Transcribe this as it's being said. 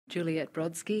Juliet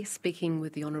Brodsky, speaking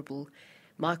with the Honourable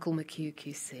Michael McHugh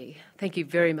QC. Thank you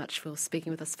very much for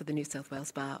speaking with us for the New South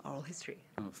Wales Bar Oral History.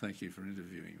 Oh, thank you for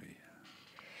interviewing me.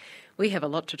 We have a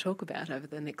lot to talk about over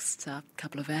the next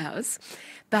couple of hours.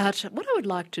 But what I would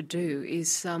like to do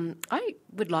is I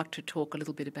would like to talk a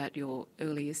little bit about your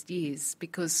earliest years,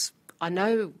 because I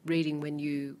know reading when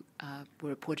you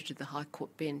were appointed to the High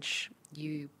Court bench,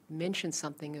 you mentioned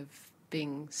something of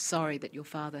being sorry that your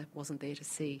father wasn't there to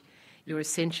see your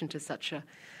ascension to such a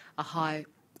high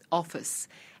office.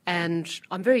 And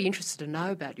I'm very interested to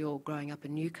know about your growing up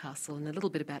in Newcastle and a little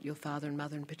bit about your father and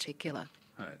mother in particular.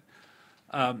 Right.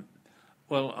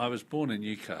 Well, I was born in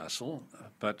Newcastle,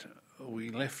 but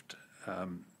we left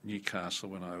Newcastle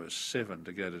when I was 7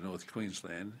 to go to North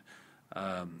Queensland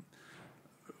from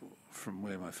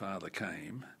where my father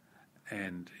came,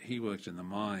 and he worked in the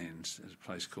mines at a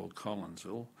place called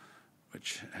Collinsville,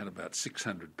 which had about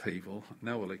 600 people,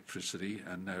 no electricity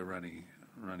and no running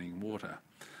water.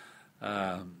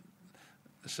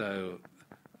 So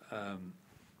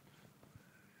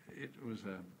it was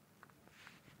a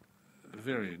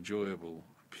very enjoyable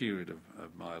period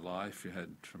of my life. You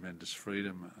had tremendous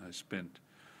freedom. I spent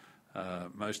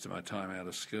most of my time out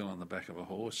of school on the back of a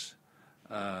horse,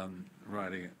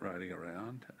 riding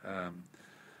around.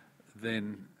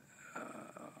 Then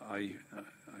I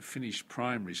finished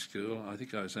primary school. I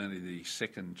think I was only the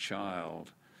second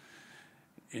child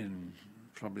in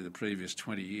probably the previous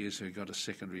 20 years who got a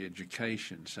secondary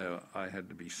education, so I had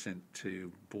to be sent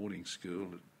to boarding school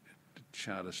at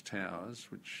Charters Towers,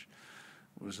 which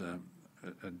was a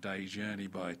day journey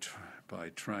by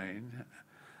train.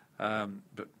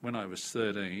 But when I was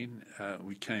 13,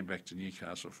 we came back to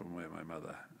Newcastle from where my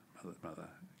mother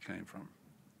came from.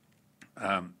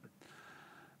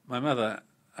 My mother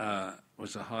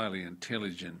was a highly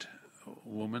intelligent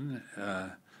woman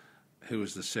who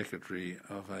was the secretary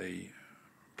of a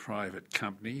private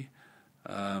company.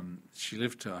 She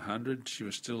lived to 100. She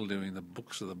was still doing the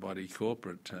books of the body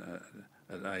corporate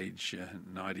at age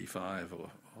 95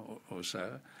 or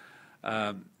so.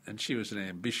 And she was an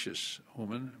ambitious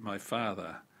woman. My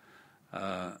father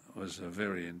was a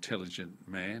very intelligent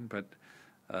man, but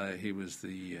he was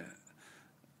the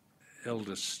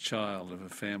eldest child of a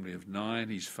family of 9.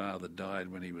 His father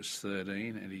died when he was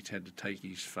 13, and he'd had to take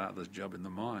his father's job in the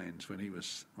mines when he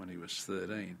was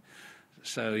 13.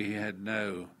 So he had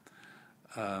no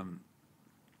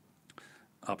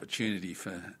opportunity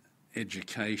for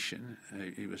education.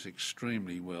 He was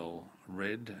extremely well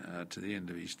read. To the end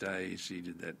of his days, he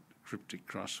did that cryptic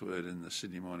crossword in the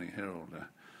Sydney Morning Herald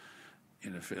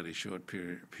in a fairly short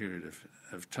period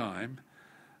of time.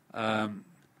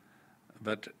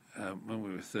 But when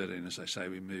we were 13, as I say,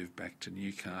 we moved back to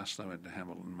Newcastle. I went to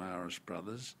Hamilton Maris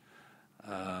Brothers.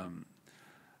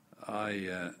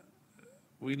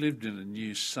 We lived in a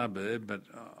new suburb, but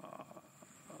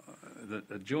the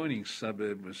adjoining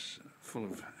suburb was full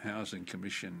of housing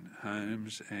commission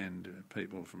homes and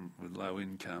people with low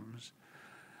incomes.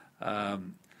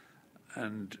 And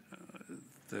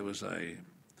there was a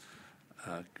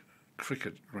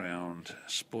cricket ground,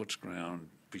 sports ground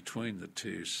between the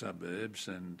two suburbs,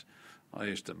 and I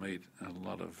used to meet a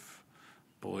lot of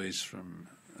boys from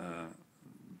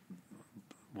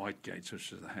Whitegates,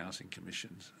 which is the Housing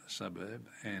Commission's suburb,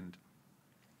 and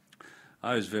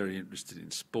I was very interested in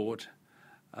sport,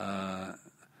 and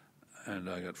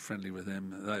I got friendly with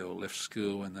them. They all left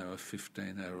school when they were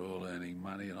 15. They were all earning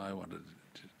money, and I wanted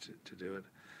to do it.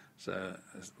 So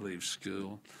I leave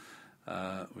school,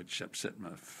 which upset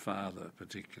my father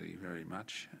particularly very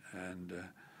much, and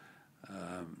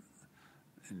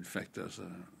in fact there was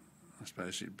I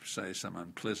suppose you'd say some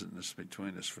unpleasantness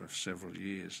between us for several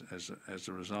years as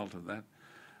a result of that.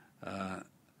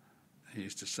 He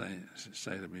used to say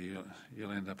to me,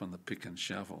 "You'll end up on the pick and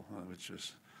shovel," which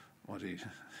was what he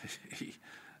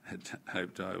had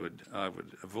hoped I would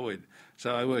avoid.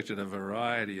 So I worked at a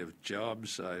variety of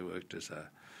jobs. I worked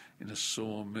in a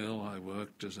sawmill. I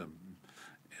worked as a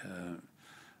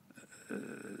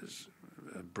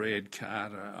bread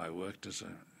carter. I worked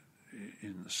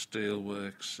in the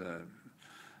steelworks.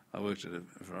 I worked at a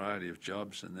variety of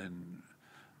jobs, and then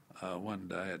one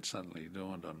day it suddenly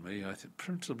dawned on me, I think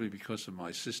principally because of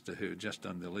my sister who had just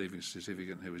done the leaving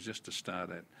certificate and who was just to start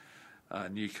at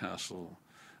Newcastle.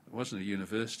 It wasn't a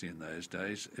university in those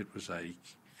days. It was a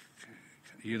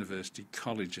university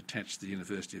college attached to the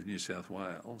University of New South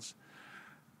Wales,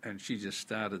 and she just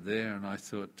started there, and I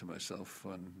thought to myself,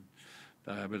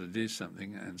 I better do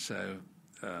something. And so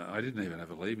I didn't even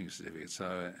have a leaving certificate,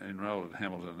 so I enrolled at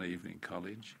Hamilton Evening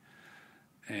College,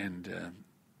 and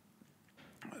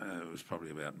it was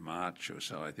probably about March or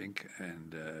so, I think,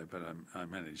 and but I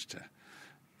managed to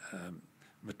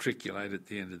matriculate at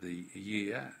the end of the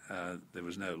year. There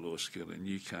was no law school in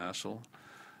Newcastle.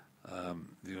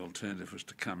 The alternative was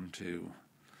to come to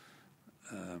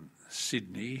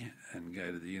Sydney and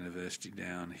go to the university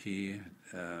down here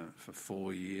for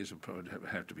 4 years. It would probably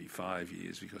have to be 5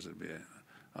 years because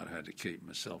I'd had to keep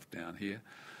myself down here.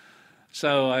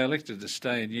 So I elected to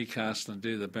stay in Newcastle and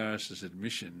do the Barristers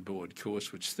Admission Board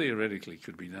course, which theoretically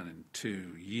could be done in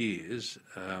 2 years.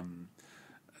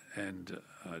 And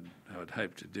I'd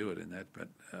hoped to do it in that, but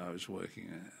I was working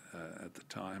at the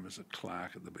time as a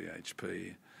clerk at the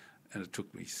BHP, and it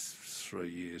took me 3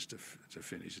 years to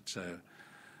finish it. So,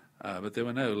 but there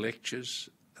were no lectures.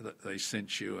 They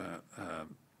sent you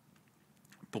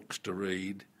books to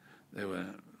read. There were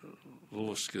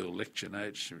law school lecture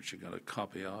notes, which you got a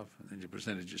copy of, and then you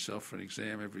presented yourself for an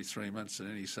exam every 3 months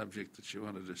in any subject that you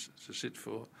wanted to sit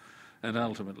for, and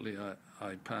ultimately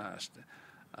I passed.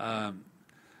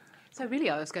 So really,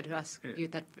 I was going to ask you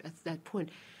at that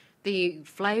point, the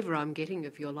flavour I'm getting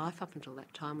of your life up until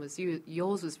that time was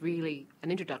yours was really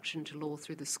an introduction to law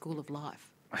through the school of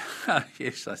life.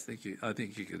 Yes, I think you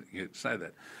could say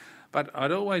that. But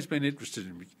I'd always been interested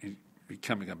in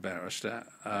becoming a barrister.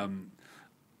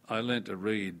 I learnt to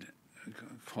read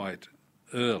quite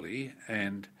early,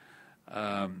 and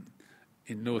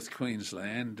in North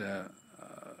Queensland,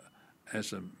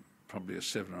 as probably a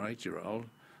 7 or 8 year old,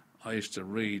 I used to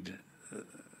read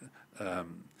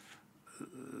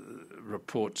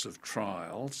reports of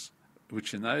trials,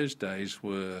 which in those days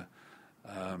were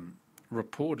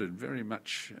reported very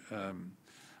much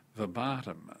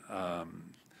verbatim.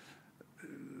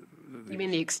 You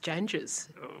mean the exchanges?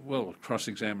 Well,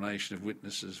 cross-examination of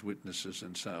witnesses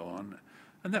and so on.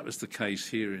 And that was the case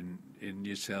here in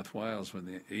New South Wales when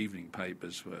the evening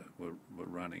papers were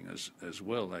running as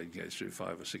well. They'd go through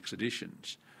 5 or 6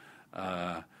 editions.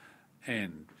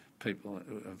 And people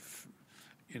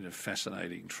in a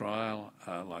fascinating trial,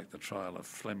 like the trial of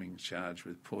Fleming charged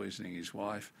with poisoning his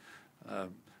wife,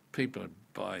 people would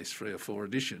buy 3 or 4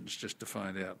 editions just to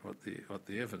find out what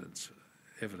the evidence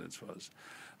was.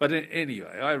 But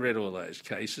anyway, I read all those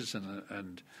cases,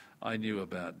 and I knew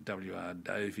about W.R.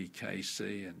 Dovey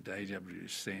KC and D.W.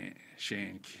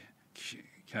 Shan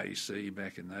KC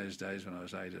back in those days when I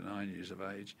was 8 or 9 years of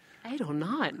age. 8 or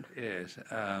 9? Yes.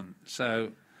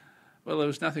 So, well, there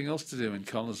was nothing else to do in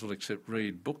Collinsville except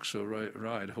read books or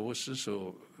ride horses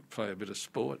or play a bit of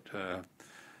sport.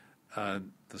 The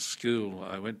school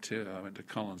I went to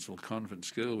Collinsville Convent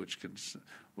School, which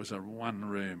was a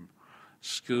 1-room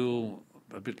school,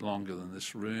 a bit longer than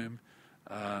this room,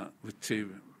 with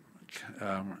 2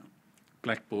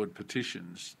 blackboard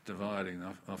partitions dividing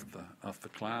off the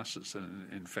classes, and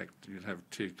in fact you'd have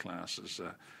 2 classes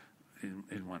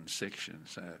in one section.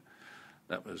 So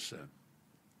that was.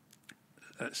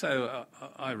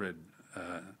 I read.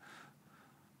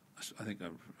 I think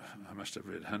I must have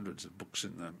read hundreds of books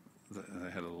in them. They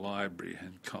had a library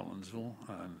in Collinsville,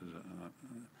 and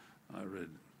I read.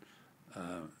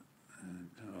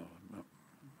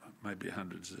 Maybe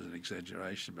hundreds is an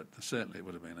exaggeration, but certainly it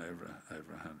would have been over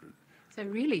 100. So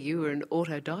really, you were an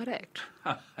autodidact,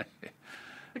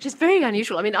 which is very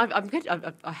unusual. I mean,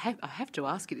 I have to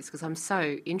ask you this because I'm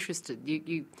so interested.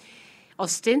 You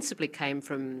ostensibly came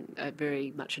from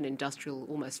very much an industrial,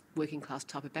 almost working class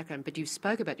type of background, but you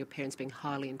spoke about your parents being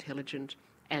highly intelligent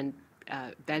and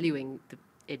valuing the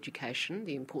education,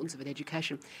 the importance of an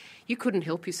education. You couldn't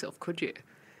help yourself, could you?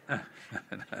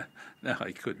 No,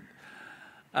 I couldn't.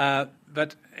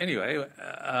 But anyway...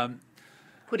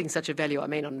 Putting such a value, I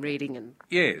mean, on reading and...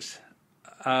 Yes.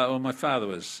 Well, my father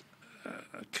was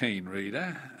a keen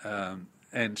reader,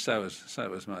 and so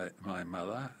was my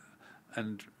mother.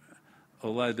 And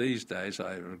although these days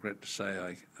I regret to say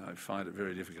I find it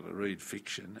very difficult to read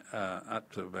fiction,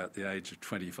 up to about the age of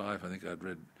 25, I think I'd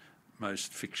read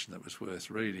most fiction that was worth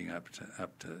reading up to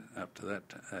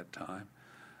that time.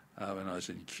 When I was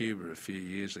in Cuba a few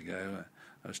years ago,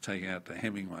 I was taken out to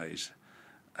Hemingway's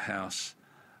house.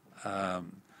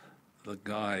 The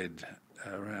guide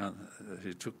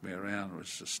who took me around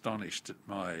was astonished at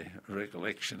my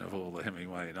recollection of all the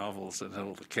Hemingway novels and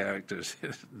all the characters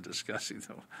and discussing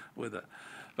them with her.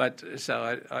 But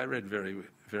so I read very,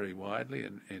 very widely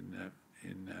in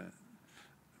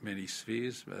many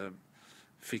spheres,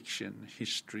 fiction,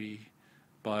 history,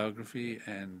 biography,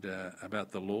 and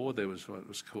about the law. There was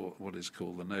what is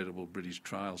called the Notable British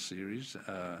Trial Series.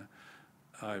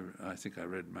 I think I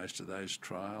read most of those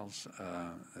trials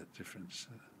at different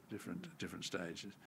stages.